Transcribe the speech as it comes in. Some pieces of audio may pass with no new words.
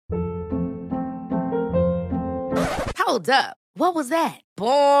Hold up. What was that?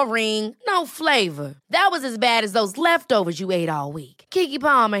 Boring. No flavor. That was as bad as those leftovers you ate all week. Keke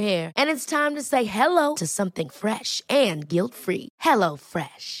Palmer here. And it's time to say hello to something fresh and guilt-free. Hello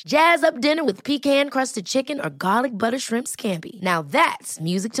Fresh. Jazz up dinner with pecan-crusted chicken or garlic butter shrimp scampi. Now that's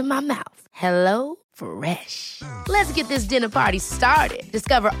music to my mouth. Hello Fresh. Let's get this dinner party started.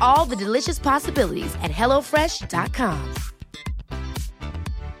 Discover all the delicious possibilities at hellofresh.com.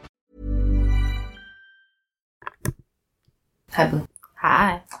 Hi, Blue.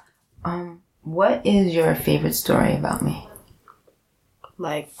 Hi. What is your favorite story about me?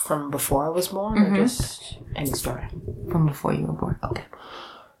 Like from before I was born, or just any story? From before you were born. Okay.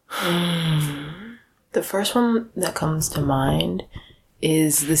 The first one that comes to mind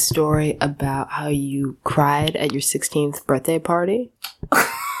is the story about how you cried at your 16th birthday party.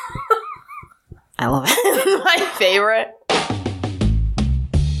 I love it. My favorite.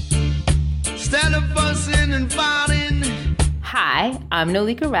 Instead of fussing and fighting. Hi, I'm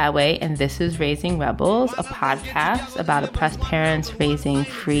Nolika Radway, and this is Raising Rebels, a podcast about oppressed parents raising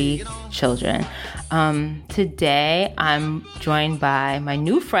free children. Today, I'm joined by my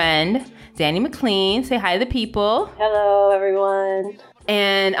new friend, Dani Mcclain. Say hi to the people. Hello, everyone.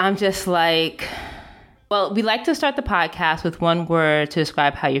 And I'm just like, well, we like to start the podcast with one word to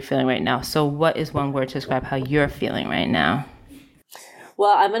describe how you're feeling right now. So what is one word to describe how you're feeling right now?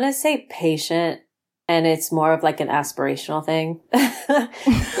 Well, I'm going to say patient. And it's more of like an aspirational thing.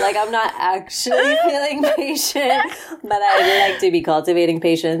 Like I'm not actually feeling patient, but I like to be cultivating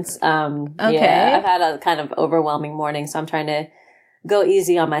patience. Okay. Yeah, I've had a kind of overwhelming morning, so I'm trying to go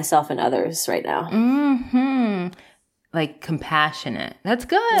easy on myself and others right now. Mm-hmm. Like compassionate. That's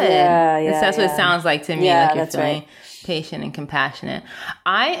good. That's what it sounds like to me. Yeah, like you're that's feeling right. patient and compassionate.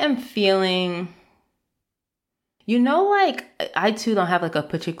 I am feeling, like I too don't have like a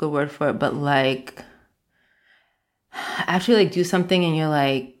particular word for it, but like after you like do something and you're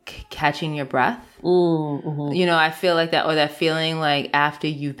like catching your breath, I feel like that, or that feeling like after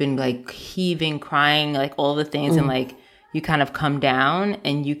you've been like heaving, crying, like all the things, and like you kind of come down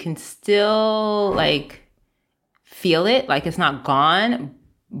and you can still like feel it, like it's not gone,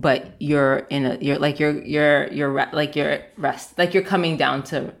 but you're rest, like you're coming down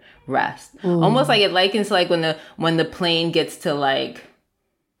to rest. Almost like it likens to like when the plane gets to like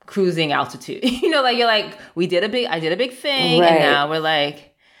cruising altitude, like you're like, I did a big thing, right. And now we're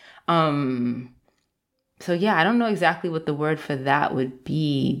like, so yeah, I don't know exactly what the word for that would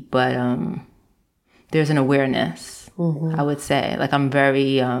be, but there's an awareness, I would say. Like I'm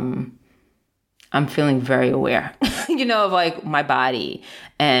feeling very aware, of like my body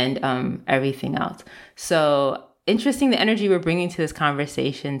and everything else. So interesting, the energy we're bringing to this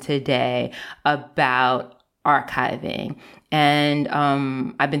conversation today about archiving. And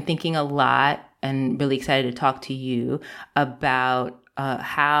I've been thinking a lot and really excited to talk to you about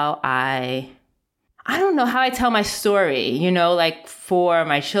how I tell my story, like for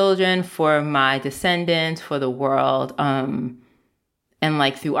my children, for my descendants, for the world, and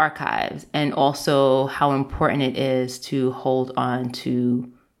like through archives, and also how important it is to hold on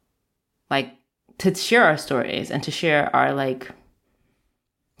to, like, to share our stories and to share our like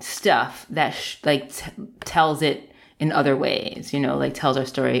stuff that tells it in other ways, like tells our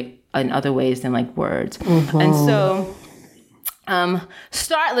story in other ways than like words. And so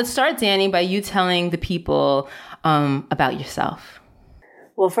let's start, Dani, by you telling the people about yourself.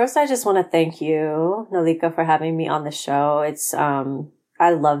 Well, first, I just want to thank you, Nolika, for having me on the show. It's I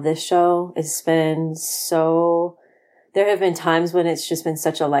love this show. It's been there have been times when it's just been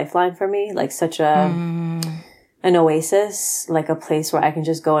such a lifeline for me, like such an oasis, like a place where I can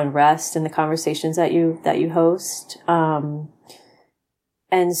just go and rest in the conversations that you host.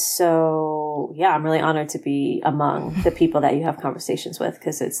 And so, yeah, I'm really honored to be among the people that you have conversations with,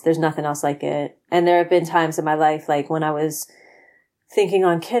 because there's nothing else like it. And there have been times in my life, like when I was thinking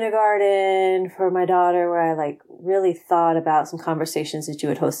on kindergarten for my daughter, where I like really thought about some conversations that you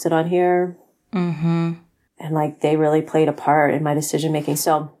had hosted on here. And like they really played a part in my decision making.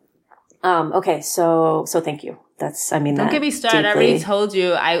 So, okay. So thank you. Don't get me started. I already told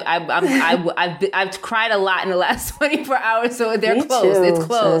you. I've cried a lot in the last 24 hours. So they're close. Too, it's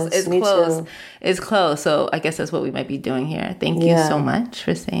close. It's close. Too. It's close. So I guess that's what we might be doing here. Thank you so much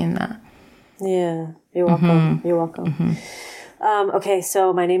for saying that. Yeah, you're welcome. You're welcome. Okay,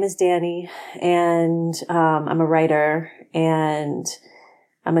 so my name is Dani, and I'm a writer and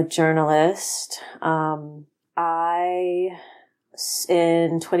I'm a journalist. I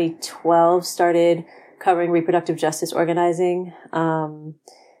in 2012 started covering reproductive justice organizing.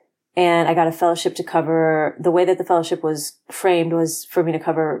 And I got a fellowship to cover, the way that the fellowship was framed was for me to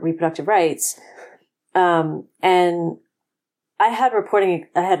cover reproductive rights. And I had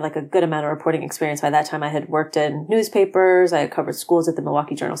like a good amount of reporting experience by that time. I had worked in newspapers. I had covered schools at the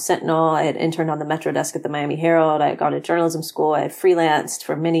Milwaukee Journal Sentinel. I had interned on the Metro desk at the Miami Herald. I had gone to journalism school. I had freelanced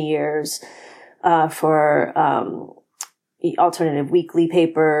for many years, for, alternative weekly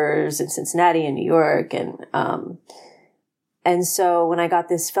papers in Cincinnati and New York. And so when I got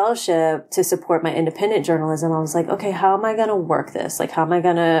this fellowship to support my independent journalism, I was like, okay, how am I going to work this? Like, how am I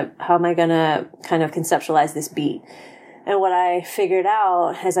going to kind of conceptualize this beat? And what I figured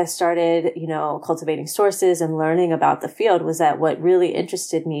out as I started, cultivating sources and learning about the field was that what really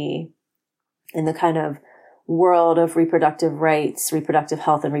interested me in the kind of world of reproductive rights, reproductive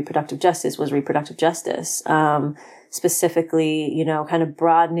health, and reproductive justice was reproductive justice. Specifically, kind of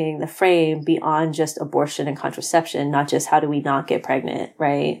broadening the frame beyond just abortion and contraception, not just how do we not get pregnant,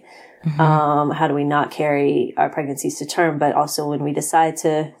 right? Mm-hmm. How do we not carry our pregnancies to term, but also when we decide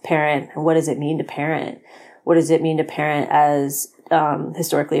to parent, what does it mean to parent? What does it mean to parent as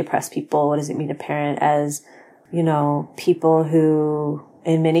historically oppressed people? What does it mean to parent as, people who,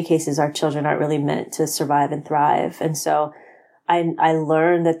 in many cases, our children aren't really meant to survive and thrive? And so I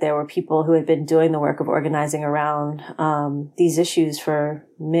learned that there were people who had been doing the work of organizing around these issues for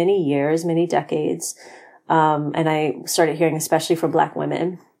many years, many decades. And I started hearing, especially from Black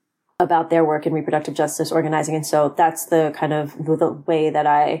women, about their work in reproductive justice organizing. And so that's the kind of the way that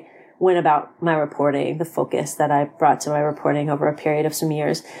I went about my reporting, the focus that I brought to my reporting over a period of some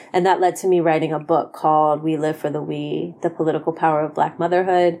years. And that led to me writing a book called We Live for the We, The Political Power of Black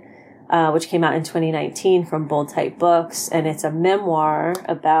Motherhood, which came out in 2019 from Bold Type Books. And it's a memoir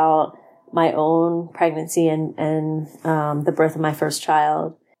about my own pregnancy and the birth of my first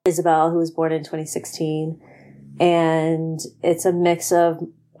child, Isabel, who was born in 2016. And it's a mix of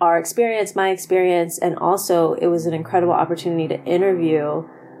our experience, my experience, and also it was an incredible opportunity to interview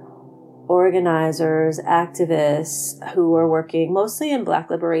organizers, activists who were working mostly in Black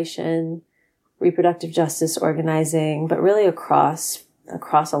liberation, reproductive justice organizing, but really across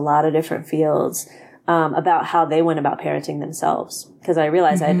a lot of different fields, about how they went about parenting themselves. Because I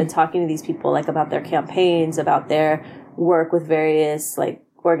realized I had been talking to these people about their campaigns, about their work with various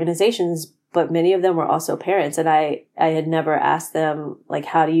organizations, but many of them were also parents. And I had never asked them,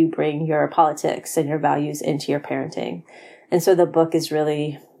 how do you bring your politics and your values into your parenting? And so the book is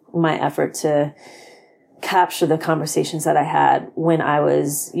really my effort to capture the conversations that I had when I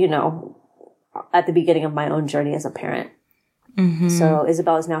was, at the beginning of my own journey as a parent. Mm-hmm. So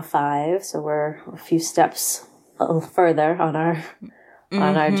Isabel is now 5. So we're a few steps further on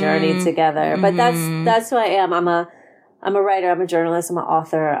our journey together. But that's who I am. I'm a writer. I'm a journalist. I'm an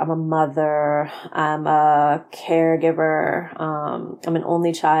author. I'm a mother. I'm a caregiver. I'm an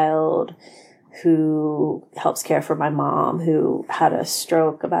only child who helps care for my mom, who had a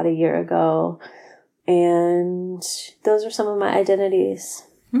stroke about a year ago. And those are some of my identities.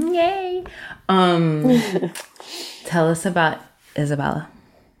 Yay. Tell us about Isabella.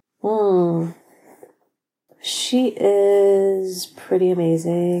 She is pretty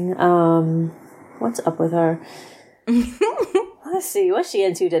amazing. What's up with her? Let's see. What's she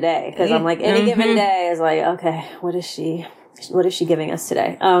into today? Because I'm any given day is okay, what is she giving us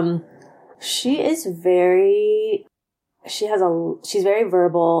today? She's very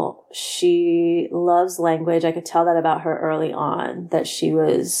verbal. She loves language. I could tell that about her early on, that she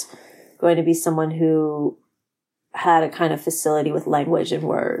was going to be someone who had a kind of facility with language and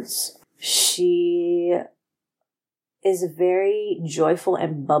words. She is very joyful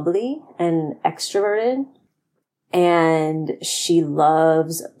and bubbly and extroverted, and she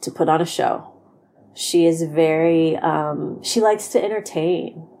loves to put on a show. She is very, she likes to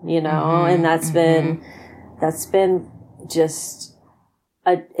entertain, and that's been just,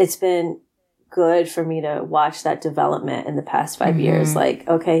 it's been good for me to watch that development in the past 5 years.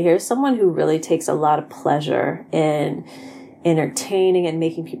 Okay, here's someone who really takes a lot of pleasure in entertaining and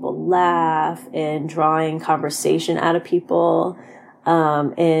making people laugh and drawing conversation out of people,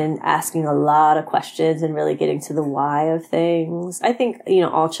 and asking a lot of questions and really getting to the why of things. I think,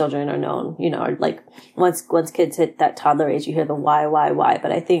 all children are known, once kids hit that toddler age, you hear the why.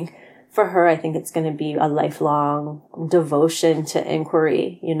 But I think for her, it's going to be a lifelong devotion to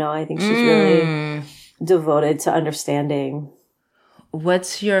inquiry. I think she's really devoted to understanding.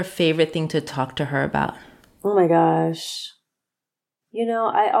 What's your favorite thing to talk to her about? Oh my gosh.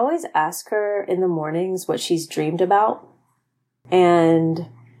 I always ask her in the mornings what she's dreamed about. And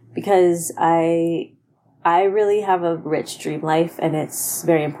because I really have a rich dream life, and it's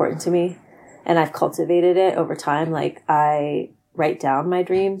very important to me, and I've cultivated it over time. I write down my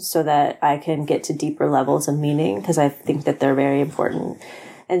dreams so that I can get to deeper levels of meaning, because I think that they're very important.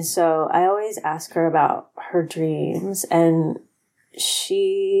 And so I always ask her about her dreams, and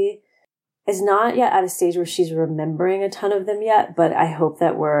she is not yet at a stage where she's remembering a ton of them yet, but I hope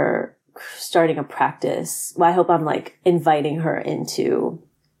that we're starting a practice. Well, I hope I'm like inviting her into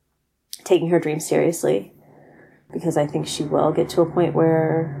taking her dreams seriously, because I think she will get to a point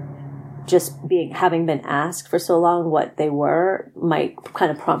where just having been asked for so long what they were might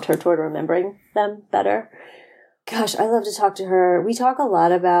kind of prompt her toward remembering them better. Gosh, I love to talk to her. We talk a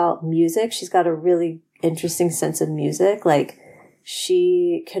lot about music. She's got a really interesting sense of music. Like,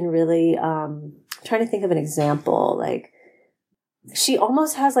 she can really, I'm trying to think of an example. Like, she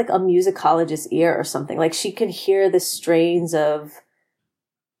almost has like a musicologist ear or something. Like, she can hear the strains of,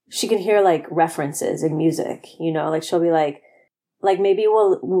 she can hear like references in music, you know, like she'll be like maybe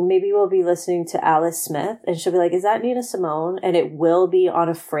we'll be listening to Alice Smith, and she'll be like, is that Nina Simone? And it will be on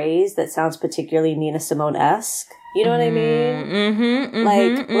a phrase that sounds particularly Nina Simone-esque. You know what I mean?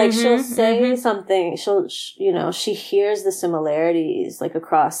 Like she'll say something, she hears the similarities like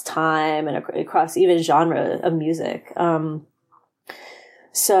across time and across even genre of music.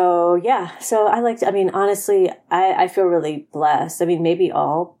 So honestly, I feel really blessed. I mean, maybe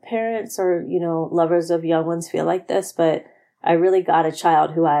all parents or, lovers of young ones feel like this, but I really got a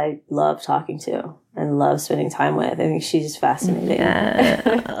child who I love talking to and love spending time with. I think she's fascinating. Yeah.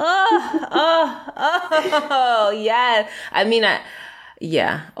 Yeah. I mean,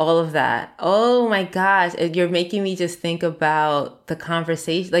 all of that. Oh my gosh. You're making me just think about the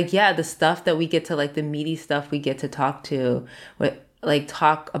conversation. Like, the stuff that we get to, like the meaty stuff we get to talk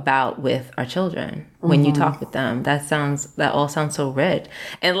about with our children when you talk with them. That all sounds so rich.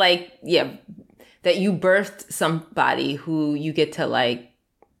 And that you birthed somebody who you get to like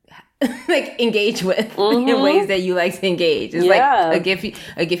engage with in ways that you like to engage. It's like a gift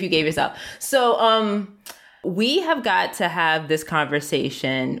you gave yourself. So, we have got to have this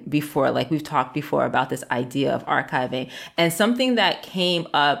conversation before, like we've talked before about this idea of archiving, and something that came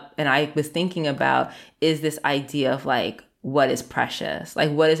up and I was thinking about is this idea of like, what is precious, like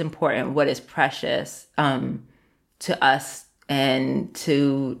what is important, what is precious, to us and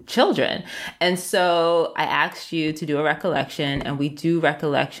to children. And so I asked you to do a recollection, and we do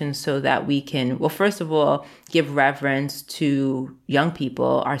recollections so that we can, well, first of all, give reverence to young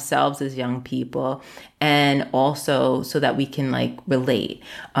people, ourselves as young people, and also so that we can like relate.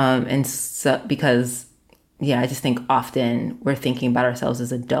 And so, because, I just think often we're thinking about ourselves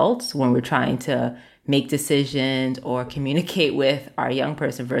as adults when we're trying to make decisions or communicate with our young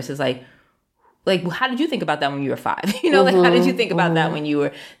person versus like, how did you think about that when you were 5? How did you think about that when you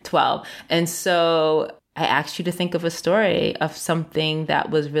were 12? And so I asked you to think of a story of something that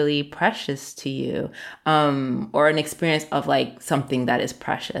was really precious to you, or an experience of like something that is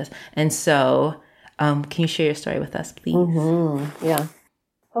precious. And so, can you share your story with us, please? Mm-hmm. Yeah.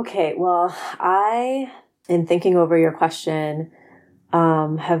 Okay. Well, in thinking over your question,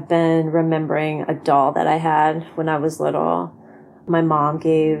 have been remembering a doll that I had when I was little. My mom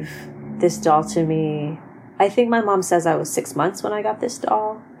gave this doll to me. I think my mom says I was 6 months when I got this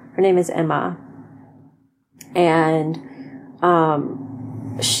doll. Her name is Emma. And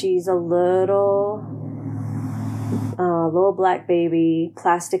she's a little black baby,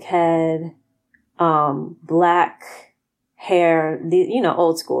 plastic head, black hair,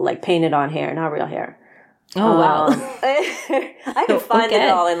 old school, like painted on hair, not real hair. Oh, wow. I can find the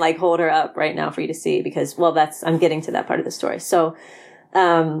doll and like hold her up right now for you to see because, I'm getting to that part of the story. So,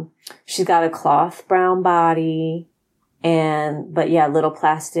 she's got a cloth brown body but little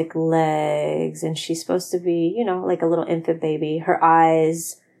plastic legs, and she's supposed to be, like a little infant baby. Her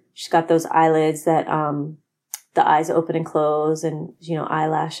eyes, she's got those eyelids that, the eyes open and close, and,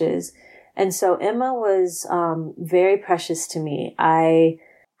 eyelashes. And so Emma was, very precious to me.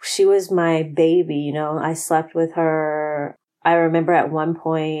 She was my baby, I slept with her. I remember at one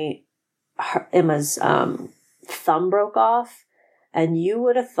point, Emma's, thumb broke off. And you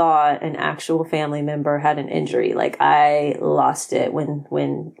would have thought an actual family member had an injury. Like, I lost it when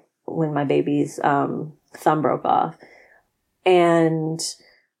my baby's thumb broke off. And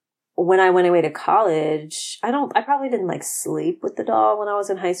when I went away to college, I probably didn't like sleep with the doll when I was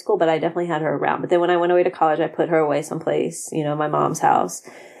in high school, but I definitely had her around. But then when I went away to college, I put her away someplace, my mom's house.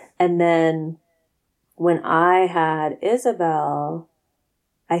 And then when I had Isabel,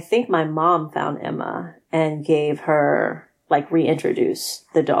 I think my mom found Emma and gave her, reintroduce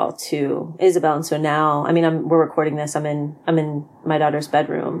the doll to Isabel. And so now, we're recording this. I'm in my daughter's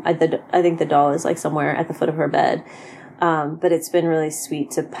bedroom. I think the doll is somewhere at the foot of her bed. But it's been really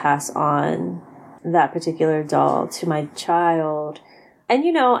sweet to pass on that particular doll to my child.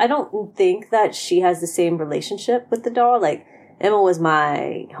 And, I don't think that she has the same relationship with the doll. Emma was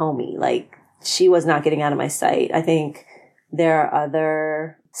my homie. Like, she was not getting out of my sight. I think there are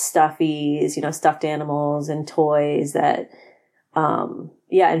other stuffies, stuffed animals and toys that,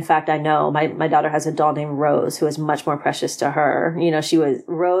 in fact, I know my daughter has a doll named Rose who is much more precious to her. She was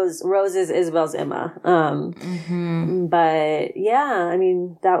Rose is Isabel's Emma. But yeah, I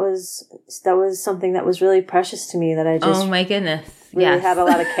mean, that was something that was really precious to me that I just, oh my goodness, really had a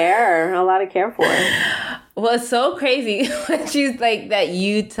lot of care for. Well, it's so crazy when she's like that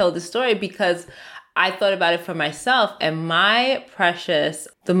you told the story, because I thought about it for myself, and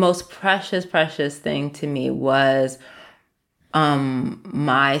the most precious thing to me was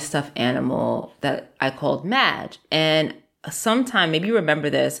my stuffed animal that I called Madge. And sometime, maybe you remember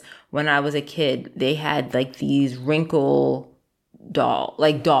this, when I was a kid, they had like these wrinkle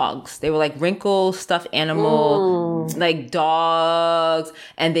dogs. They were like wrinkle stuffed animal, like dogs.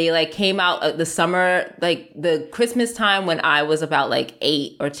 And they like came out the summer, like the Christmas time when I was about like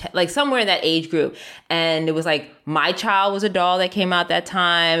 8 or 10, like somewhere in that age group. And it was like, My Child was a doll that came out that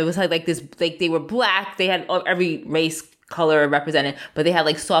time. It was like this, like they were black. They had every race color represented, but they had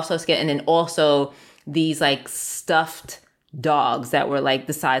like soft skin. And then also these like stuffed dogs that were like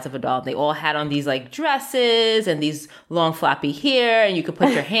the size of a doll. They all had on these like dresses and these long floppy hair, and you could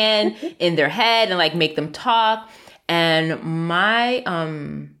put your hand in their head and like make them talk. And my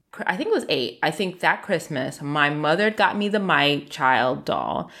I think it was 8. I think that Christmas, my mother got me the My Child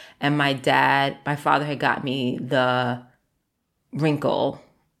doll, and my father had got me the wrinkle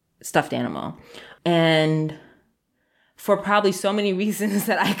stuffed animal. And for probably so many reasons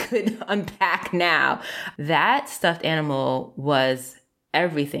that I could unpack now, that stuffed animal was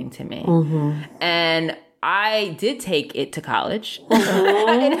everything to me. And I did take it to college.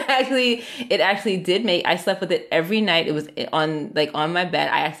 It actually did I slept with it every night. It was on my bed.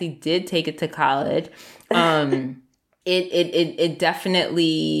 I actually did take it to college. It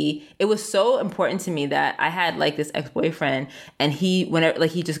definitely, it was so important to me that I had like this ex-boyfriend, and he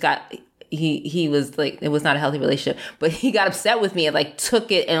was like, it was not a healthy relationship, but he got upset with me and like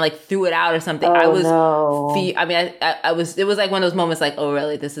took it and like threw it out or something. Oh, I was, no. I was, it was like one of those moments like, oh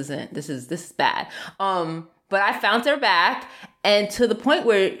really, this is bad. But I found her back, and to the point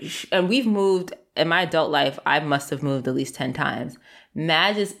where, and we've moved in my adult life, I must have moved at least 10 times.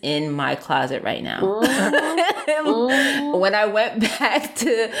 Madge is in my closet right now. When I went back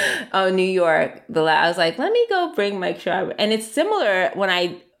to New York, I was like, let me go make sure. And it's similar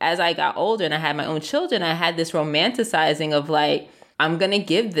as I got older and I had my own children, I had this romanticizing of like, I'm going to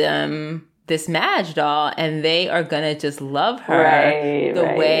give them this Madge doll and they are going to just love her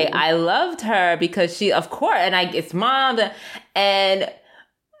the way I loved her, because she, of course, and it's mom. And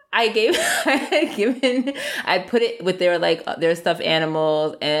I put it with their stuffed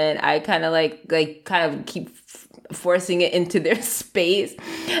animals, and I kind of keep forcing it into their space.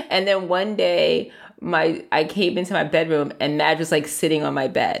 And then one day I came into my bedroom and Madge was like sitting on my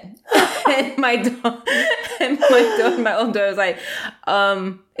bed. And my own daughter was like,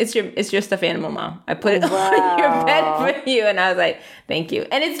 it's your stuffed animal, Mom. I put it on your bed for you. And I was like, thank you.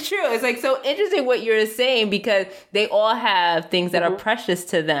 And it's true. It's like so interesting what you're saying, because they all have things that are precious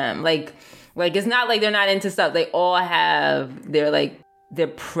to them. Like it's not like they're not into stuff. They all have their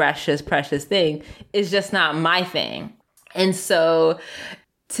precious thing. It's just not my thing. And so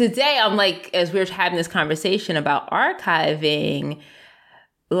today I'm like, as we're having this conversation about archiving,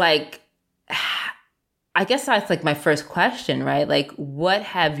 like, I guess that's like my first question, right? Like, what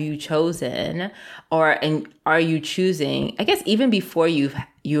have you chosen, and are you choosing, I guess even before you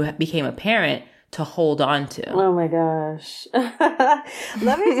became a parent, to hold on to? Oh my gosh.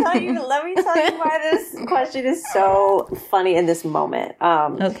 Let me tell you why this question is so funny in this moment.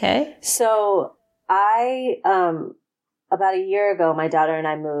 Okay. So about a year ago, my daughter and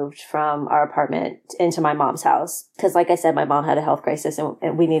I moved from our apartment into my mom's house. Because like I said, my mom had a health crisis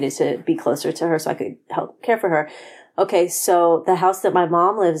and we needed to be closer to her so I could help care for her. Okay, so the house that my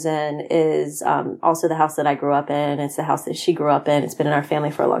mom lives in is also the house that I grew up in. It's the house that she grew up in. It's been in our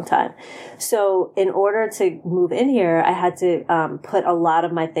family for a long time. So in order to move in here, I had to put a lot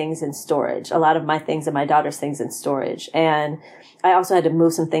of my things in storage, a lot of my things and my daughter's things in storage. And I also had to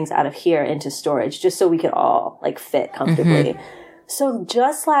move some things out of here into storage just so we could all like fit comfortably. So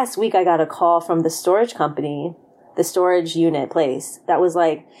just last week, I got a call from the storage company, the storage unit place that was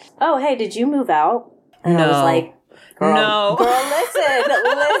like, oh, hey, did you move out? And I was like, Girl, listen.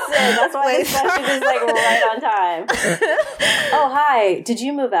 That's why this question is like right on time. Oh, hi. Did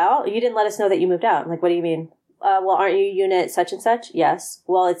you move out? You didn't let us know that you moved out. I'm like, what do you mean? Well, aren't you unit such and such? Yes.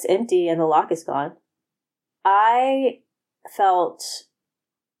 Well, it's empty and the lock is gone. I felt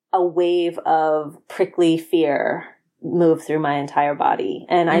a wave of prickly fear move through my entire body.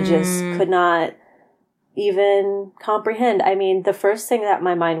 And I just could not even comprehend. I mean, the first thing that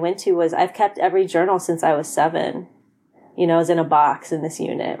my mind went to was I've kept every journal since I was 7. You know, it was in a box in this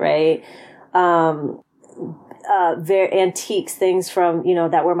unit, right? Very antiques, things from, you know,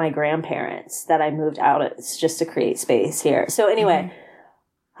 that were my grandparents that I moved out just to create space here. So anyway,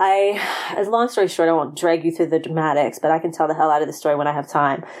 as long story short, I won't drag you through the dramatics, but I can tell the hell out of the story when I have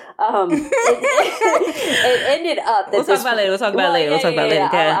time. It ended up that We'll talk about it later.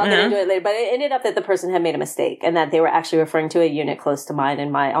 I'll get into it later. But it ended up that the person had made a mistake and that they were actually referring to a unit close to mine,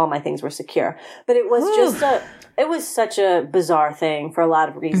 and all my things were secure. But it was it was such a bizarre thing for a lot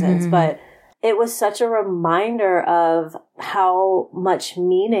of reasons. But it was such a reminder of how much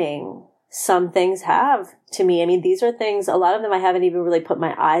meaning some things have to me. I mean, these are things, a lot of them I haven't even really put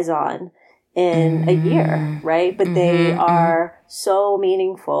my eyes on in a year, right? But they are so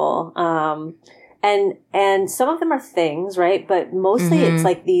meaningful. And some of them are things, right? But mostly it's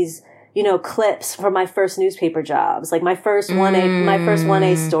like these, you know, clips from my first newspaper jobs, like my first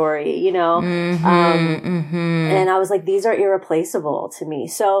 1A story, you know? And I was like, these are irreplaceable to me.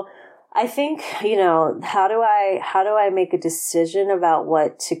 So I think, you know, how do I make a decision about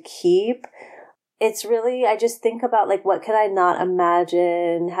what to keep? It's really, I just think about like, what can I not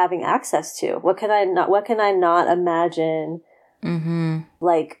imagine having access to? What can I not imagine,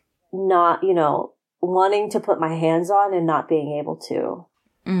 like not, you know, wanting to put my hands on and not being able to.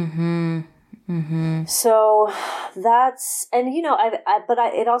 So that's, and you know,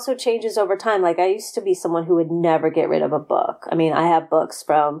 it also changes over time. Like I used to be someone who would never get rid of a book. I mean, I have books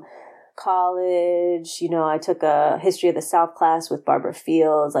from college, you know, I took a history of the South class with Barbara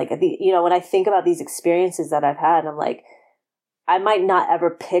Fields. Like, you know, when I think about these experiences that I've had, I'm like, I might not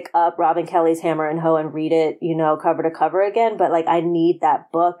ever pick up Robin Kelly's Hammer and Hoe and read it, you know, cover to cover again, but like I need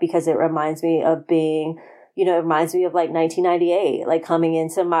that book because it reminds me of being, you know, it reminds me of like 1998, like coming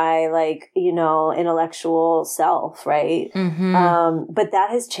into my like, you know, intellectual self, right? But that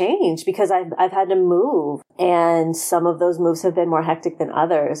has changed because I've had to move, and some of those moves have been more hectic than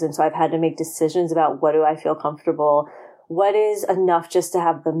others. And so I've had to make decisions about what do I feel comfortable, what is enough just to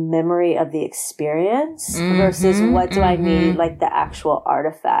have the memory of the experience versus what do I need, like the actual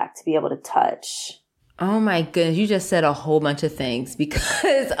artifact to be able to touch. Oh my goodness, you just said a whole bunch of things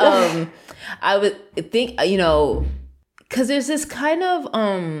because I would think, you know, because there's this kind of,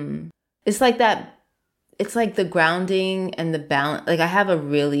 it's like that, it's like the grounding and the balance. Like I have a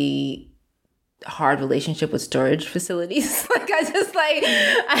really hard relationship with storage facilities. Like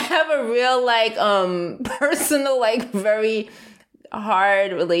I have a real like personal, like very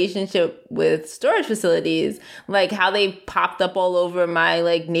hard relationship with storage facilities, like how they popped up all over my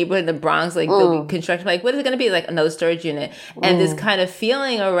like neighborhood in the Bronx, like they'll be construction, like what is it going to be, like another storage unit, and this kind of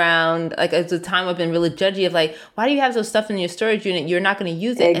feeling around, like at the time I've been really judgy of like, why do you have those stuff in your storage unit, you're not going to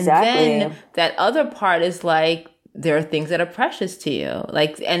use it. Exactly. And then that other part is like, there are things that are precious to you,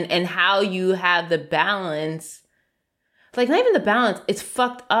 like and how you have the balance, like not even the balance, it's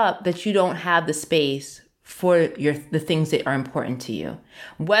fucked up that you don't have the space for the things that are important to you,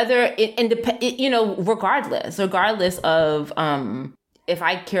 whether you know, regardless of if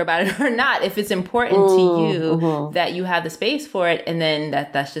I care about it or not, if it's important to you that you have the space for it, and then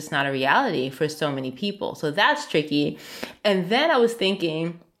that's just not a reality for so many people. So that's tricky. And then I was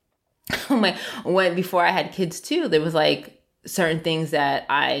thinking, before I had kids too, there was like certain things that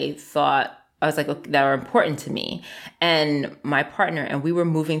I thought I was like, okay, that were important to me and my partner, and we were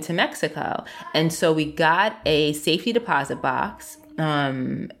moving to Mexico. And so we got a safety deposit box,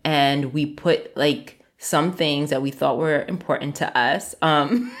 and we put like some things that we thought were important to us,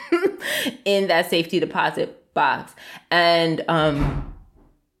 in that safety deposit box. And,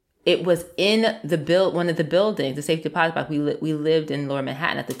 it was in one of the buildings, the safety deposit box. We lived in Lower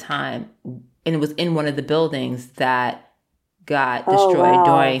Manhattan at the time, and it was in one of the buildings that got destroyed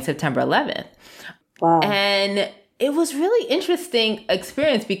during September 11th. Wow. And it was really interesting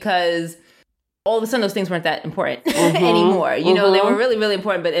experience because all of a sudden those things weren't that important anymore. You know, they were really, really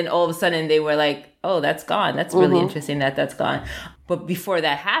important, but then all of a sudden they were like, oh, that's gone. That's really interesting that's gone. But before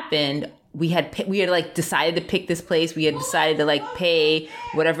that happened, we had like decided to pick this place. We had decided to like pay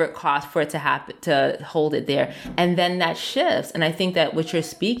whatever it cost for it to happen, to hold it there. And then that shifts. And I think that what you're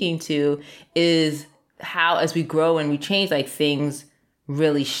speaking to is how, as we grow and we change, like things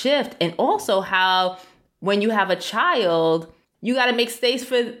really shift. And also how when you have a child, you got to make space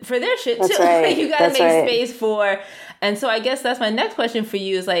for their shit too. Right. You got to make space for. And so I guess that's my next question for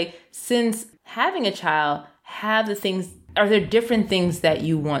you is like, since having a child, are there different things that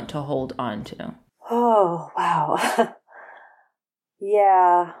you want to hold on to? Oh, wow.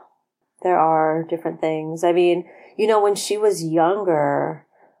 Yeah. there are different things. I mean, you know, when she was younger,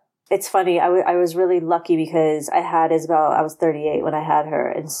 it's funny. I was really lucky because I had Isabel. I was 38 when I had her.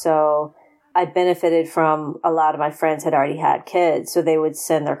 And so I benefited from a lot of my friends had already had kids. So they would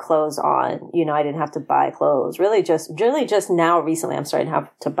send their clothes on. You know, I didn't have to buy clothes. Really just now recently I'm starting to have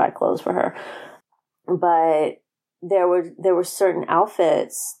to buy clothes for her. But there were certain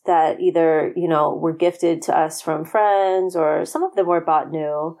outfits that either, you know, were gifted to us from friends, or some of them were bought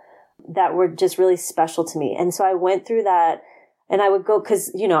new, that were just really special to me. And so I went through that. And I would go,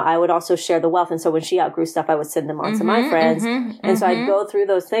 because, you know, I would also share the wealth. And so when she outgrew stuff, I would send them on to my friends. And so I'd go through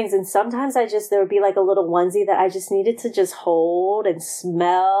those things. And sometimes there would be like a little onesie that I just needed to just hold and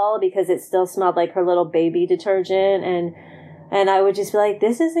smell, because it still smelled like her little baby detergent. And I would just be like,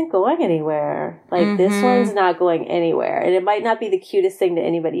 this isn't going anywhere. Like, this one's not going anywhere. And it might not be the cutest thing to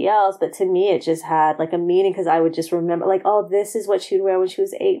anybody else, but to me, it just had like a meaning, because I would just remember, like, oh, this is what she'd wear when she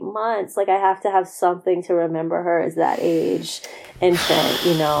was 8 months. Like, I have to have something to remember her as that age infant,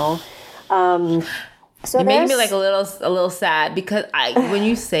 you know? So you make me like a little sad, because when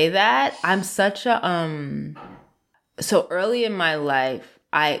you say that, I'm such a, so early in my life,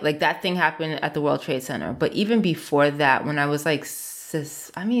 like that thing happened at the World Trade Center. But even before that, when I was like,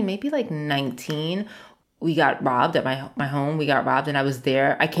 maybe like 19, we got robbed at my home. We got robbed, and I was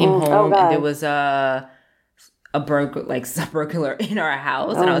there. I came home, and there was a burglar in our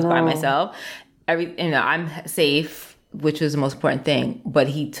house, and I was by myself. I'm safe, which was the most important thing. But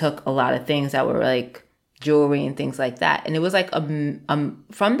he took a lot of things that were like jewelry and things like that. And it was like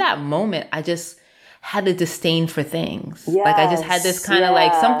from that moment, I just had a disdain for things. Yes, like I just had this kind of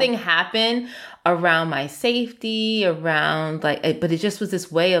like something happen around my safety, around like, but it just was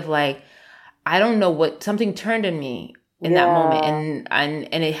this way of like, I don't know what, something turned in me in that moment.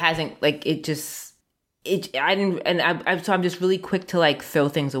 And it hasn't, like, so I'm just really quick to like throw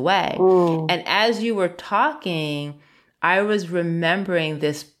things away. And as you were talking, I was remembering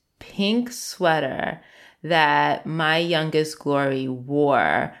this pink sweater that my youngest Glory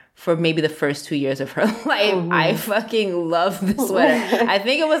wore for maybe the first 2 years of her life. I fucking love this sweater. I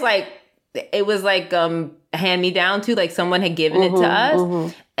think it was like hand me down too, like someone had given it to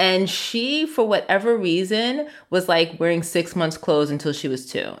us. And she, for whatever reason, was like wearing 6 months clothes until she was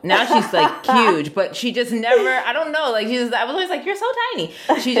 2. Now she's like huge, but she just never, I don't know, like I was always like, you're so tiny.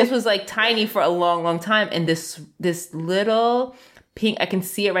 She just was like tiny for a long, long time. And this little pink, I can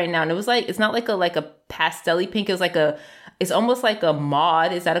see it right now. And it was like, it's not like a pastel-y pink. It was it's almost like a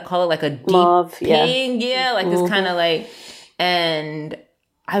mauve. Is that a color? Like a deep mauve, pink? Yeah, like this kind of like, and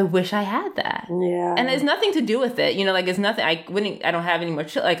I wish I had that. Yeah. And there's nothing to do with it. You know, like it's nothing, I don't have any more,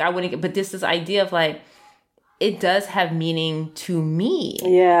 like I wouldn't, but this idea of like, it does have meaning to me.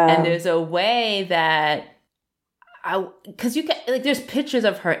 Yeah. And there's a way that because you can, like, there's pictures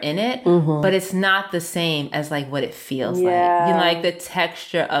of her in it, but it's not the same as like what it feels like. You know, like the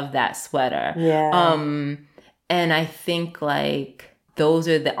texture of that sweater. Yeah. And I think like those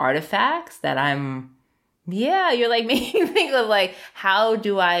are the artifacts that you're like making me think of like, how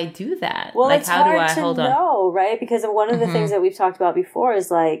do I do that? Well, like, it's hard to know, right? Because one of the things that we've talked about before is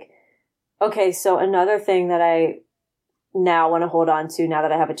like, okay, so another thing that I now want to hold on to now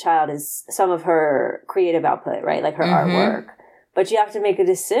that I have a child is some of her creative output, right? Like her artwork. But you have to make a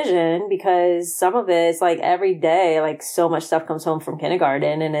decision, because some of it is like every day, like so much stuff comes home from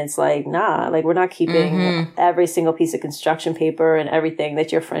kindergarten, and it's like, nah, like we're not keeping every single piece of construction paper and everything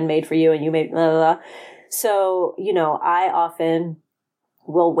that your friend made for you and you made, blah, blah, blah. So, you know, I often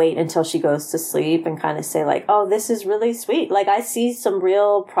will wait until she goes to sleep and kind of say like, oh, this is really sweet. Like I see some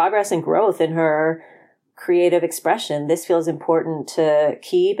real progress and growth in her creative expression. This feels important to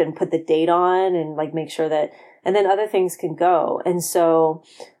keep and put the date on and like make sure that, and then other things can go. And so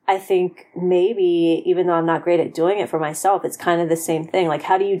I think maybe even though I'm not great at doing it for myself, it's kind of the same thing. Like,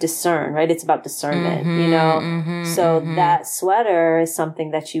 how do you discern, right? It's about discernment, you know? So that sweater is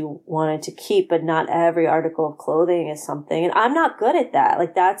something that you wanted to keep, but not every article of clothing is something. And I'm not good at that.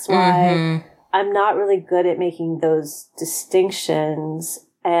 Like, that's why I'm not really good at making those distinctions.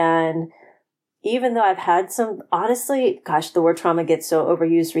 And even though I've had some, honestly, gosh, the word trauma gets so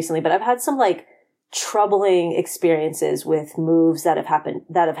overused recently, but I've had some like troubling experiences with moves that have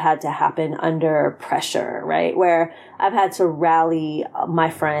had to happen under pressure, right? Where I've had to rally my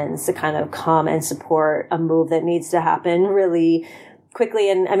friends to kind of come and support a move that needs to happen really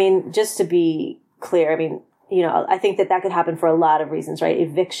quickly. And I mean, just to be clear, I mean, you know, I think that could happen for a lot of reasons, right?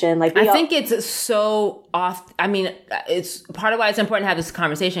 Eviction, like I think it's so off. I mean, it's part of why it's important to have this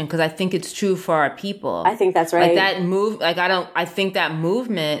conversation, because I think it's true for our people. I think that's right. Like that I think that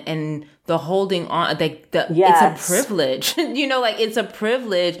movement and the holding on, it's a privilege. You know, like it's a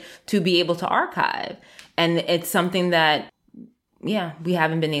privilege to be able to archive. And it's something that, we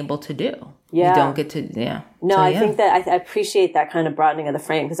haven't been able to do. Yeah. We don't get to, No, so, I think that I appreciate that kind of broadening of the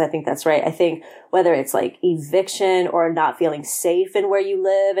frame, because I think that's right. I think whether it's like eviction or not feeling safe in where you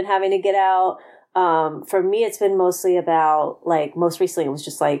live and having to get out, for me, it's been mostly about like, most recently it was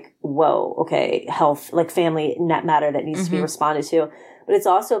just like, whoa, okay, health, like family matter that needs to be responded to. But it's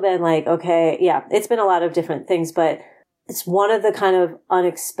also been like, okay, it's been a lot of different things, but it's one of the kind of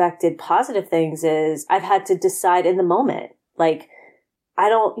unexpected positive things is I've had to decide in the moment, like, I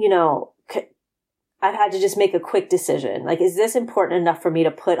don't, you know, I've had to just make a quick decision. Like, is this important enough for me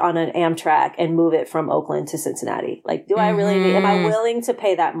to put on an Amtrak and move it from Oakland to Cincinnati? Like, do I really am I willing to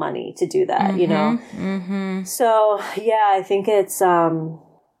pay that money to do that, you know? So, I think it's,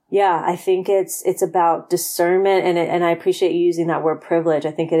 I think it's about discernment, and I appreciate you using that word privilege.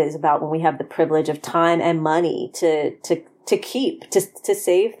 I think it is about when we have the privilege of time and money to keep, to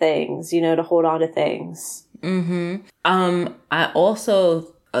save things, you know, to hold on to things. I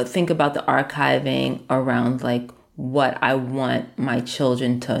also think about the archiving around like what I want my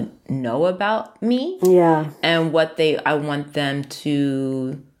children to know about me. Yeah. And what I want them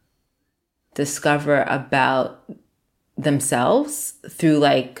to discover about themselves through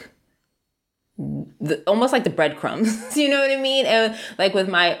like almost like the breadcrumbs. You know what I mean? And like with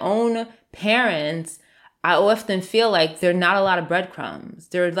my own parents, I often feel like there are not a lot of breadcrumbs.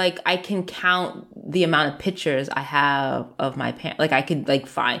 They're like, I can count the amount of pictures I have of my parents. Like I could like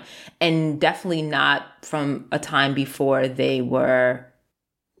find, and definitely not from a time before they were,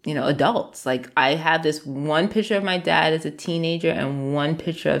 you know, adults. Like I have this one picture of my dad as a teenager and one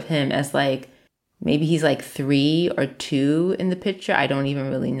picture of him as like, maybe he's like 3 or 2 in the picture. I don't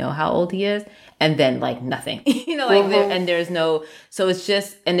even really know how old he is. And then like nothing, you know, like, and there's no, so it's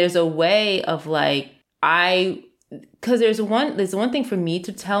just, and there's a way of like, because there's one thing for me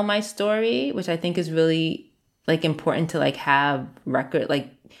to tell my story, which I think is really like important to like have record,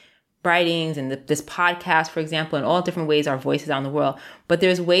 like writings and this podcast, for example, in all different ways, our voices out in the world. But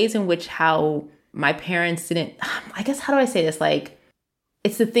there's ways in which how my parents didn't, I guess, how do I say this? Like,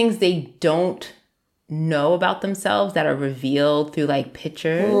 it's the things they don't know about themselves that are revealed through like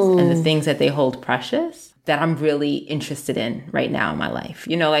pictures and the things that they hold precious that I'm really interested in right now in my life.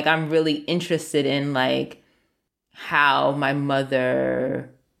 You know, like I'm really interested in like how my mother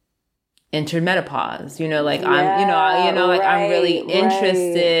entered menopause, you know, like I'm really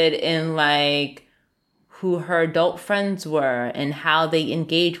interested in like who her adult friends were and how they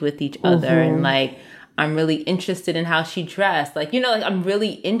engage with each other. And like, I'm really interested in how she dressed. Like, you know, like I'm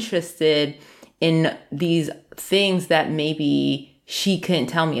really interested in these things that maybe she couldn't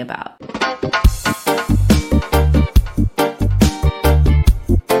tell me about.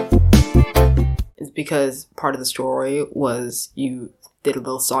 It's because part of the story was you did a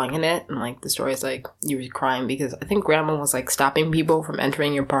little song in it, and like the story is like you were crying because I think grandma was like stopping people from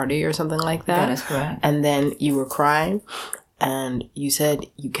entering your party or something like that. That is correct. And then you were crying, and you said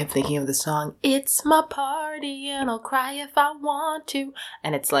you kept thinking of the song, "It's my party and I'll cry if I want to."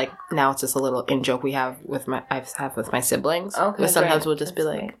 And it's like, now it's just a little in joke I have with my siblings. Okay, but sometimes great. we'll just That's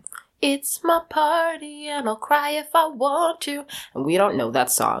be like, great. "It's my party and I'll cry if I want to." And we don't know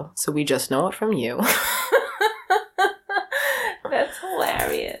that song, so we just know it from you. That's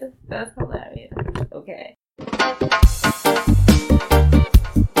hilarious. That's hilarious. Okay.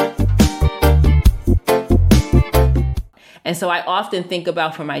 And so I often think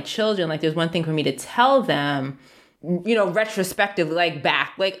about for my children, like there's one thing for me to tell them, you know, retrospectively, like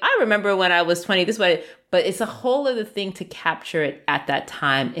back, like I remember when I was 20, this way, but it's a whole other thing to capture it at that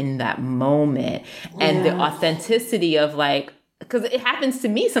time in that moment. And the authenticity of like, because it happens to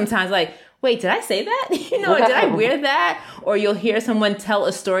me sometimes, like, wait, did I say that? You know, did I wear that? Or you'll hear someone tell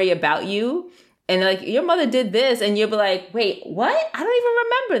a story about you and like, your mother did this. And you'll be like, wait, what? I don't even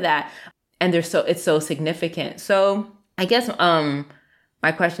remember that. And it's so significant. So I guess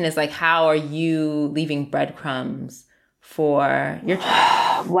my question is like, how are you leaving breadcrumbs for your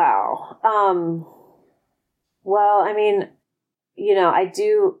child? Wow. Well, I mean, you know,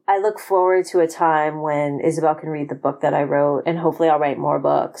 I look forward to a time when Isabel can read the book that I wrote, and hopefully I'll write more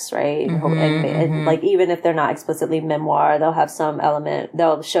books, right? And like, even if they're not explicitly memoir, they'll have some element,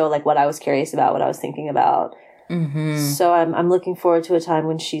 they'll show like what I was curious about, what I was thinking about. So I'm looking forward to a time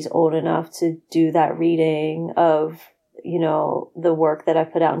when she's old enough to do that reading of, you know, the work that I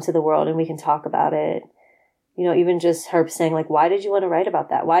put out into the world, and we can talk about it. you know, even just her saying like, why did you want to write about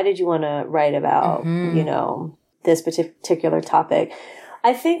that? Why did you want to write about, you know, this particular topic?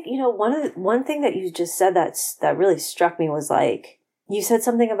 I think, you know, one thing that you just said that really struck me was like, you said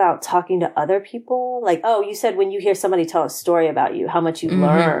something about talking to other people. Like, oh, you said when you hear somebody tell a story about you, how much you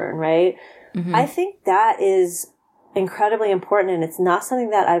learn, right? I think that is incredibly important, and it's not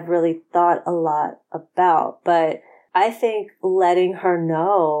something that I've really thought a lot about, but I think letting her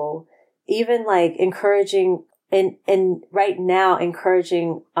know, even like encouraging and right now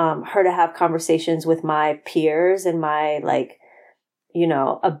encouraging her to have conversations with my peers and my like, you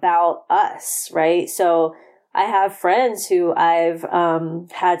know, about us, right? So I have friends who I've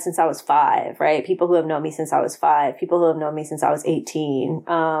had since I was 5, right? People who have known me since I was 5, people who have known me since I was 18.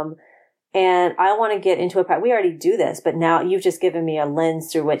 And I want to get into we already do this, but now you've just given me a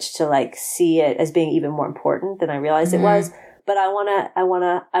lens through which to like see it as being even more important than I realized it was. But I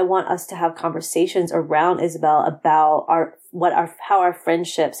want us to have conversations around Isabel about how our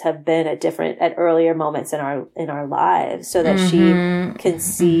friendships have been at earlier moments in our lives, so that she can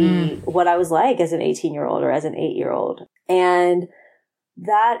see what I was like as an 18-year-old or as an 8-year-old. And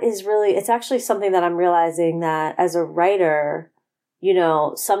that is really, it's actually something that I'm realizing that as a writer, you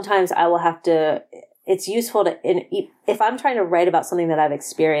know, sometimes I will have to, it's useful to, if I'm trying to write about something that I've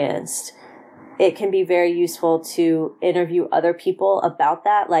experienced, it can be very useful to interview other people about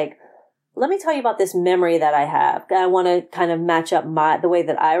that. Like, let me tell you about this memory that I have. I want to kind of match up the way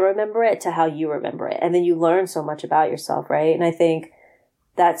that I remember it to how you remember it. And then you learn so much about yourself, right? And I think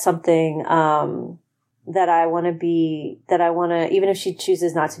that's something, that I want to, even if she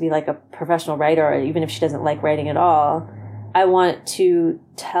chooses not to be like a professional writer, or even if she doesn't like writing at all, I want to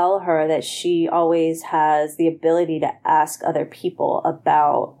tell her that she always has the ability to ask other people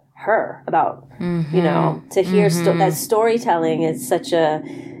about her, about, you know, to hear that storytelling is such a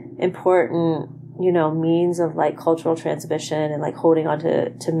important, you know, means of like cultural transmission and like holding on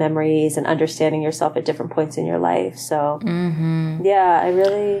to memories and understanding yourself at different points in your life. So yeah, I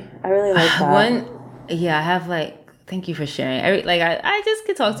really like that. I have like, thank you for sharing. I just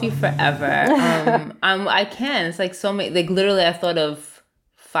could talk to you forever. I can. It's like so many. Like literally, I thought of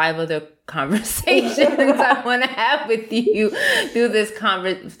 5 other conversations I want to have with you through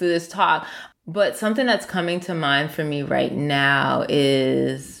this talk. But something that's coming to mind for me right now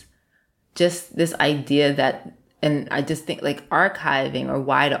is just this idea that, and I just think like archiving, or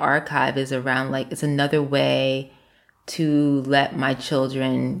why to archive, is around like it's another way to let my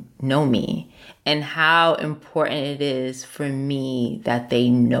children know me, and how important it is for me that they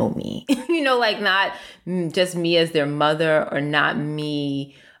know me. You know, like not just me as their mother, or not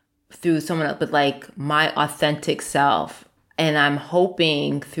me through someone else, but like my authentic self. And I'm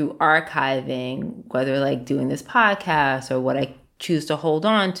hoping through archiving, whether like doing this podcast or what I choose to hold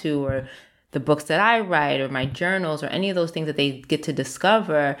on to, or the books that I write, or my journals, or any of those things that they get to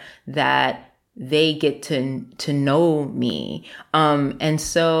discover, that they get to know me. And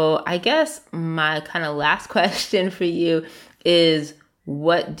so I guess my kind of last question for you is,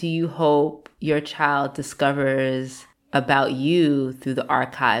 what do you hope your child discovers about you through the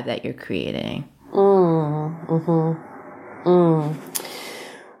archive that you're creating?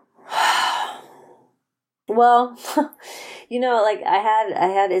 Well, you know, like I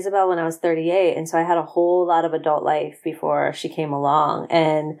had Isabel when I was 38, and so I had a whole lot of adult life before she came along.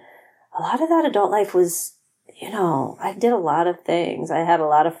 And a lot of that adult life was, you know, I did a lot of things. I had a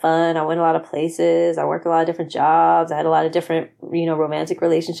lot of fun. I went a lot of places. I worked a lot of different jobs. I had a lot of different, you know, romantic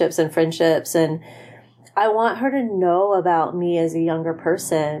relationships and friendships. And I want her to know about me as a younger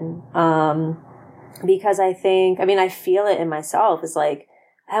person. Because I feel it in myself. It's like,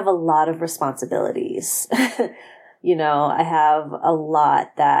 I have a lot of responsibilities. You know, I have a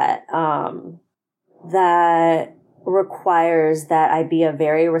lot that requires that I be a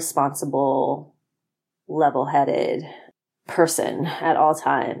very responsible, level-headed person at all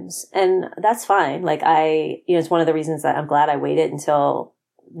times. And that's fine. Like it's one of the reasons that I'm glad I waited until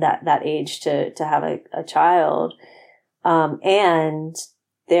that age to have a child. And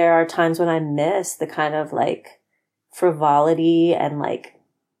there are times when I miss the kind of like frivolity and like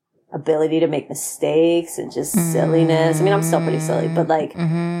ability to make mistakes and just silliness. I mean, I'm still pretty silly, but like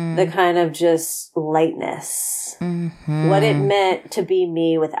the kind of just lightness, what it meant to be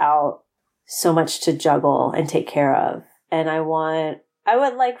me without so much to juggle and take care of. And I would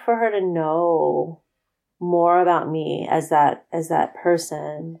like for her to know more about me as that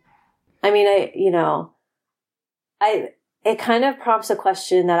person. I mean, it kind of prompts a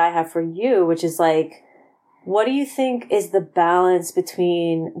question that I have for you, which is like, What do you think is the balance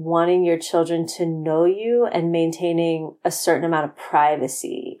between wanting your children to know you and maintaining a certain amount of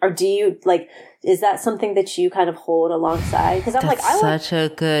privacy? Or do you is that something that you kind of hold alongside? Because I'm That's such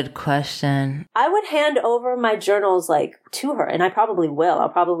a good question. I would hand over my journals to her, and I probably will. I'll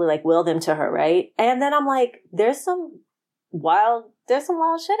probably will them to her, right? And then I'm like, there's some wild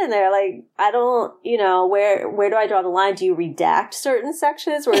shit in there. I don't, where do I draw the line? Do you redact certain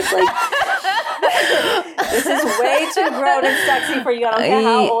sections where it's this is way too grown and sexy for you. I don't care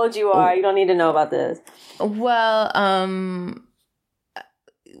how old you are. You don't need to know about this. Well,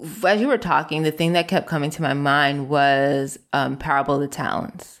 as you were talking, the thing that kept coming to my mind was Parable of the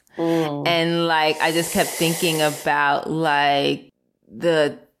Talents. And I just kept thinking about the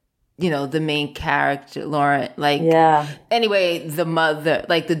main character, Lauren, anyway, the mother,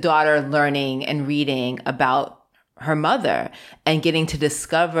 the daughter learning and reading about her mother and getting to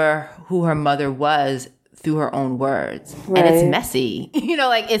discover who her mother was through her own words. Right. And it's messy,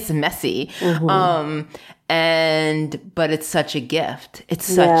 it's messy. But it's such a gift. It's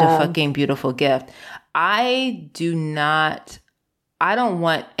such a fucking beautiful gift. I don't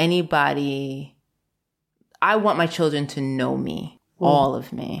want anybody, I want my children to know me. All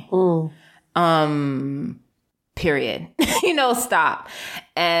of me. Period. Stop.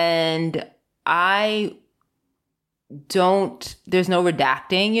 And I don't, there's no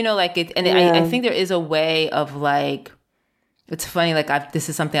redacting, I think there is a way of it's funny, this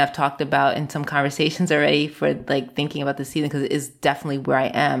is something I've talked about in some conversations already for thinking about the season, because it is definitely where I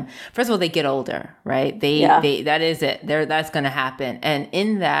am. First of all, they get older, right? They that is it. That's going to happen. And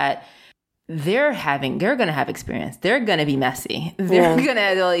in that, they're going to have experience. They're going to be messy. They're going to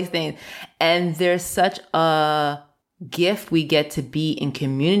have all these things. And there's such a gift we get to be in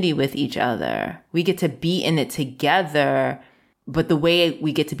community with each other. We get to be in it together. But the way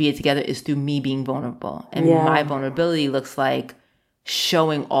we get to be it together is through me being vulnerable. And my vulnerability looks like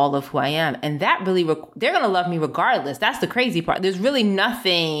showing all of who I am. And that really, they're going to love me regardless. That's the crazy part. There's really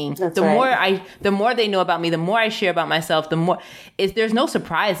nothing. The more they know about me, the more I share about myself, the more there's no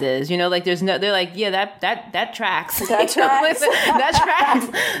surprises, they're that tracks. That tracks. That tracks.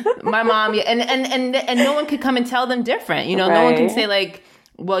 My mom, and no one could come and tell them different. No one can say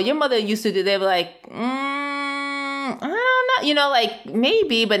well, your mother used to do, they were I don't know,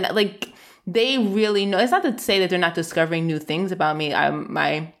 maybe, but they really know. It's not to say that they're not discovering new things about me. Oh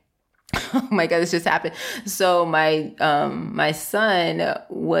my God, this just happened. So my son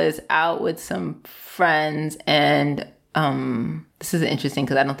was out with some friends, and this is interesting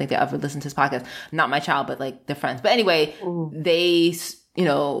because I don't think they ever listened to this podcast. Not my child, but their friends. But anyway, they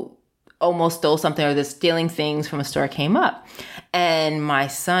almost stole something, or the stealing things from a store came up, and my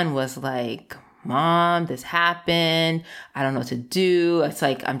son was like, Mom, this happened. I don't know what to do. It's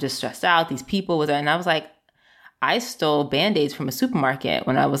I'm just stressed out. These people with her. And I was like, I stole Band-Aids from a supermarket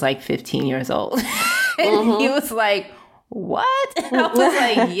when I was 15 years old. And he was like, what? And I was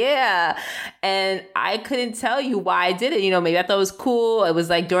like, yeah. And I couldn't tell you why I did it. Maybe I thought it was cool. It was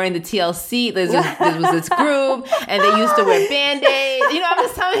during the TLC, there was this group, and they used to wear Band-Aids. I'm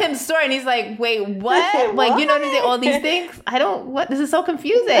just telling him the story, and he's like, wait, what? What? All these things? This is so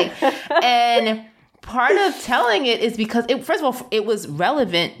confusing. And part of telling it is because first of all, it was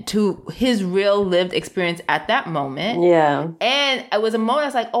relevant to his real lived experience at that moment. Yeah. And it was a moment I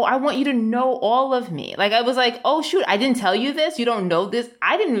was like, oh, I want you to know all of me. I was like, oh shoot, I didn't tell you this. You don't know this.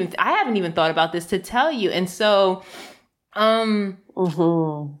 I haven't even thought about this to tell you. And so,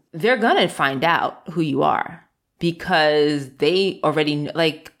 they're gonna find out who you are because they already,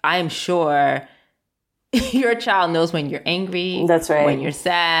 I'm sure your child knows when you're angry. That's right. When you're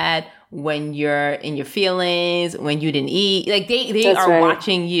sad, when you're in your feelings, when you didn't eat. They are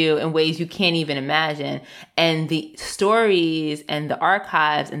watching you in ways you can't even imagine. And the stories and the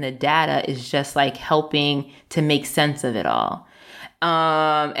archives and the data is just helping to make sense of it all.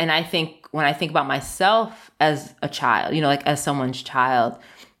 And I think when I think about myself as a child, as someone's child,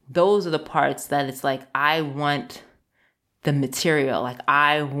 those are the parts that it's I want the material.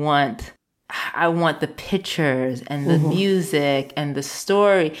 I want the pictures and the music and the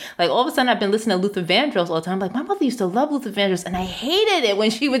story. All of a sudden I've been listening to Luther Vandross all the time. My mother used to love Luther Vandross, and I hated it when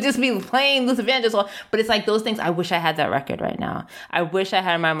she would just be playing Luther Vandross. But it's those things. I wish I had that record right now. I wish I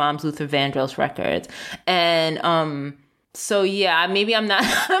had my mom's Luther Vandross records. And so yeah, maybe I'm not.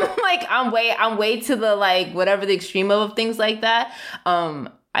 I'm way to the whatever the extreme of things like that.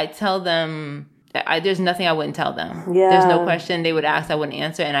 I tell them. There's nothing I wouldn't tell them. Yeah. There's no question they would ask, I wouldn't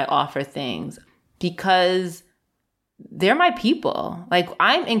answer, and I offer things because they're my people.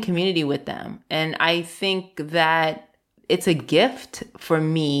 I'm in community with them. And I think that it's a gift for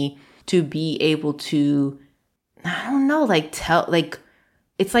me to be able to I don't know, like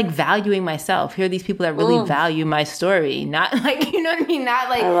it's like valuing myself. Here are these people that really value my story. Not like, you know what I mean? Not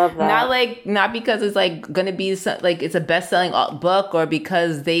like, I love that. not because it's like going to be like, it's a best-selling book or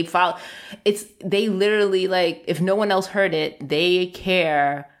because they follow. They literally like, if no one else heard it, they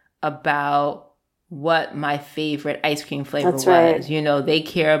care about what my favorite ice cream flavor was. Right. You know, they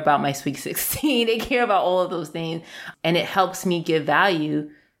care about my Sweet 16. They care about all of those things. And it helps me give value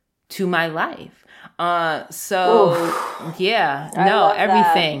to my life. Yeah, no,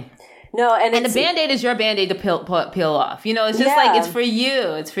 everything. That. No, and the Band-Aid is your Band-Aid to peel off. You know, it's just like, it's for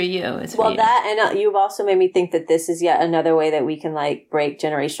you. It's for you. It's for you. That, and you've also made me think that this is yet another way that we can like break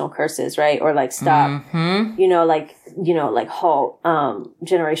generational curses, right? Or like stop, like halt,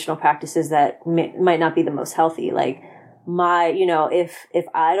 generational practices that might not be the most healthy. Like if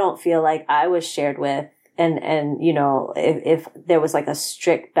I don't feel like I was shared with, and you know, if there was like a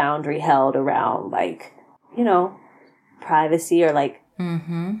strict boundary held around like, you know, privacy or like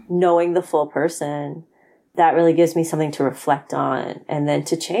knowing the full person, that really gives me something to reflect on and then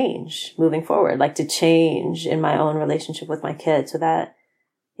to change moving forward, like to change in my own relationship with my kids. So that,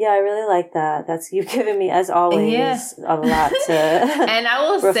 yeah, I really like that. You've given me, as always, a lot to and I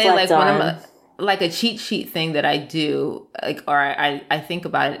will say, like, on. one of like a cheat sheet thing that I do, like, or I think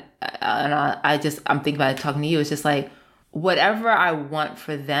about it, and I'm thinking about it talking to you. It's just like, whatever I want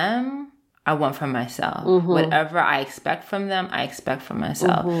for them, I want from myself. Whatever I expect from them, I expect from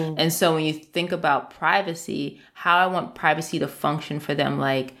myself. And so when you think about privacy, how I want privacy to function for them,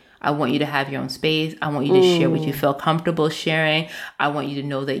 like, I want you to have your own space. I want you to share what you feel comfortable sharing. I want you to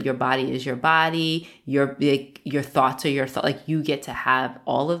know that your body is your body. Your thoughts are your thoughts. Like, you get to have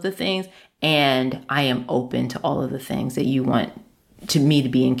all of the things. And I am open to all of the things that you want to me to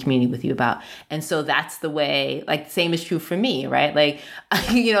be in community with you about. And so that's the way, like, same is true for me, right? Like,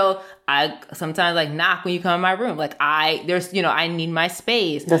 you know, I sometimes like knock when you come in my room. Like, I need my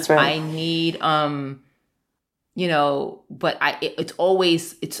space. That's right. I need, you know, but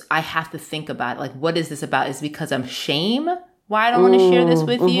I have to think about it. Like, what is this about? Is it because I'm shame why I don't want to share this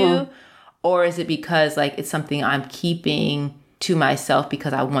with you? Or is it because like it's something I'm keeping to myself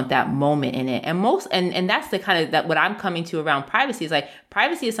because I want that moment in it? And that's the kind of that what I'm coming to around privacy is like,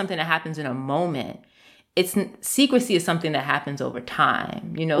 privacy is something that happens in a moment. Secrecy is something that happens over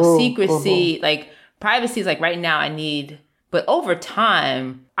time. You know, secrecy, like privacy is like right now but over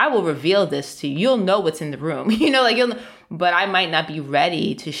time, I will reveal this to you. You'll know what's in the room, you know, like but I might not be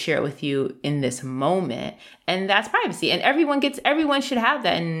ready to share with you in this moment. And that's privacy. And everyone should have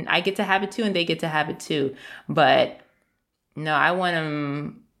that. And I get to have it too. And they get to have it too. But no, I want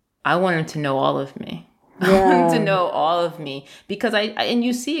them to know all of me. Yeah. I want them to know all of me because and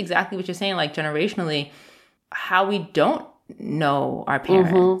you see exactly what you're saying, like generationally, how we don't know our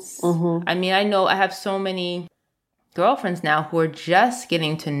parents. I mean, I have so many girlfriends now who are just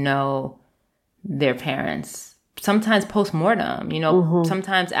getting to know their parents, sometimes post-mortem, you know,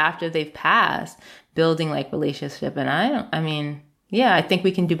 sometimes after they've passed, building like relationship. And I think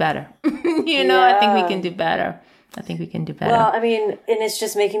we can do better. You know, I think we can do better. Well, I mean, and it's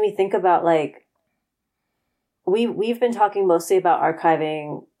just making me think about like, we've been talking mostly about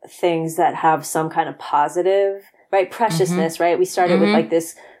archiving things that have some kind of positive, right? Preciousness, right? We started with like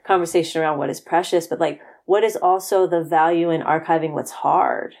this conversation around what is precious, but like, what is also the value in archiving what's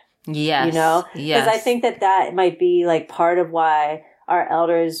hard? Yes. You know? Yes. Because I think that might be like part of why our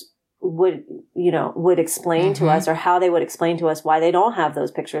elders would explain to us, or how they would explain to us why they don't have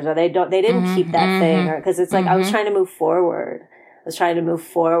those pictures, or they didn't keep that thing, or because it's like, I was trying to move forward. I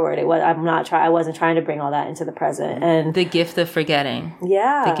wasn't trying to bring all that into the present. And the gift of forgetting.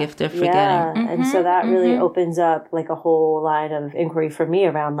 Yeah. The gift of forgetting. Yeah. And so that really opens up like a whole line of inquiry for me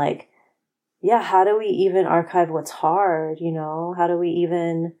around like, yeah, how do we even archive what's hard? You know,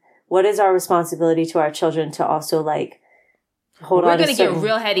 what is our responsibility to our children to also like, hold on. We're going to get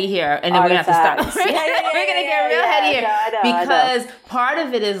real heady here, and then we're going to have to stop. We're going to get real heady here. I know, because part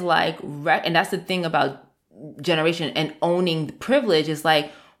of it is like, and that's the thing about generation and owning the privilege is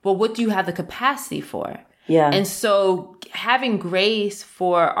like, well, what do you have the capacity for? Yeah. And so having grace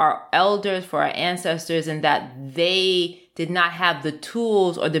for our elders, for our ancestors, and that they did not have the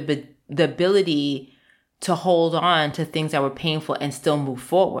tools or the ability to hold on to things that were painful and still move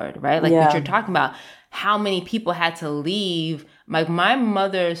forward, right? Like what you're talking about, how many people had to leave. Like my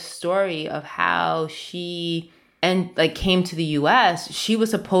mother's story of how she came to the U.S. She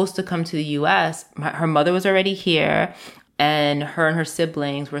was supposed to come to the U.S. Her mother was already here, and her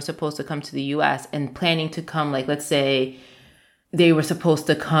siblings were supposed to come to the U.S. and planning to come, like, let's say they were supposed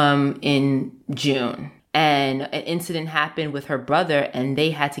to come in June. And an incident happened with her brother, and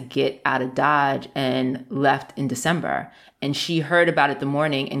they had to get out of Dodge and left in December. And she heard about it the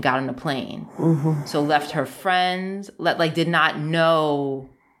morning and got on a plane. Mm-hmm. So left her friends, did not know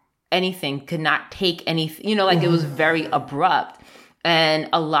anything, could not take anything, it was very abrupt. And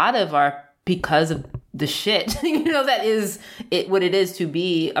a lot of because of the shit, that is what it is to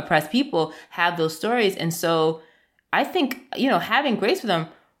be oppressed people, have those stories. And so I think, having grace for them,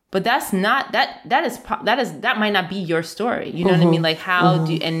 but that's not, that might not be your story. You know what I mean? Like how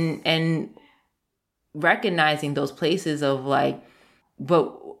do, and recognizing those places of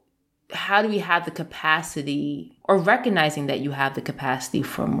but how do we have the capacity, or recognizing that you have the capacity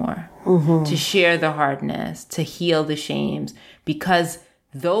for more, to share the hardness, to heal the shames, because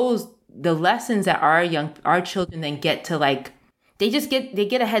the lessons that our children then get to they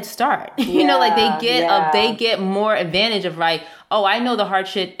get a head start. They get more advantage of oh, I know the hard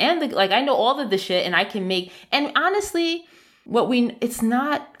shit and I know all of the shit, and I can make, and honestly, it's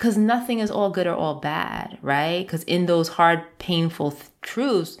not, because nothing is all good or all bad, right? Because in those hard, painful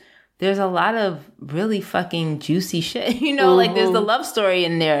truths, there's a lot of really fucking juicy shit, there's the love story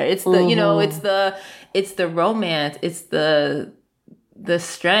in there. It's the, it's the romance. It's the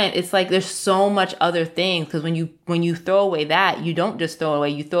strength. It's there's so much other things. Because when you throw away that, you don't just throw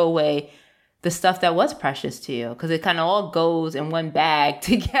away, you throw away the stuff that was precious to you. Because it kind of all goes in one bag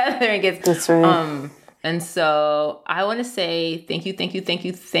together and gets, that's right. And so I want to say thank you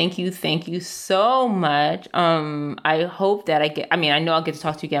so much. I hope that I know I'll get to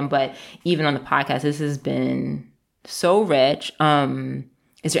talk to you again, but even on the podcast, this has been so rich.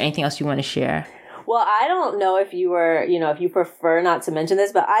 Is there anything else you want to share? Well, I don't know if you were, if you prefer not to mention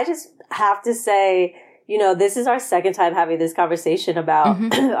this, but I just have to say, this is our second time having this conversation about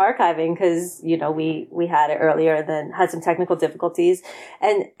archiving, because, we had it earlier and then had some technical difficulties.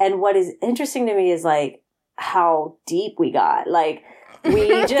 And what is interesting to me is how deep we got. We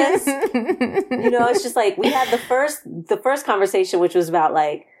just, it's just we had the first conversation, which was about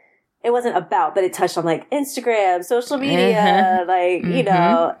it wasn't about, but it touched on Instagram, social media,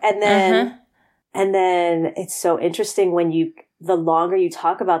 and then it's so interesting when the longer you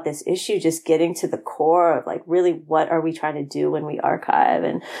talk about this issue, just getting to the core of really what are we trying to do when we archive.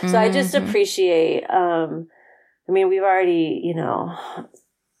 And so I just appreciate, we've already,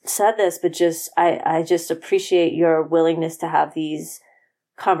 said this, but I just appreciate your willingness to have these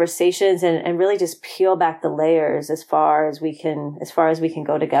conversations and really just peel back the layers as far as we can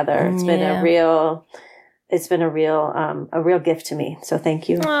go together. It's been a real gift to me. So thank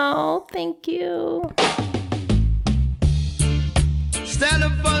you. Oh, thank you. Instead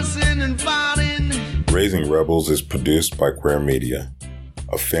of fussing and fighting. Raising Rebels is produced by Queer Media,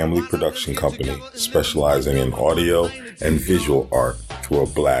 a family production company specializing in audio and visual art through a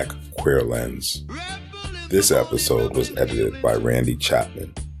Black queer lens. This episode was edited by Randy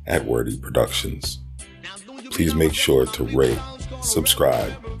Chapman at Wordy Productions. Please make sure to rate,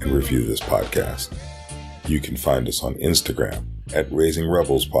 subscribe, and review this podcast. You can find us on Instagram at Raising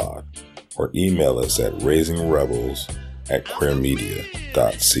Rebels Pod, or email us at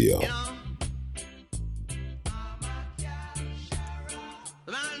raisingrebels@queermedia.co.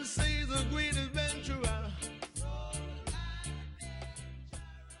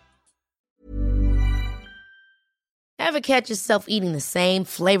 Ever catch yourself eating the same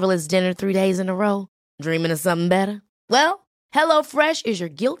flavorless dinner 3 days in a row? Dreaming of something better? Well, HelloFresh is your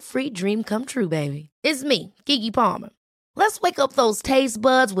guilt-free dream come true, baby. It's me, Keke Palmer. Let's wake up those taste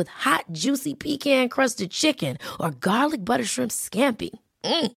buds with hot, juicy pecan-crusted chicken or garlic butter shrimp scampi.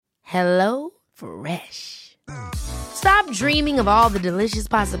 Hello Fresh. Stop dreaming of all the delicious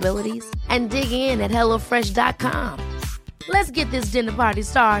possibilities and dig in at HelloFresh.com. Let's get this dinner party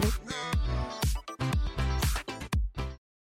started.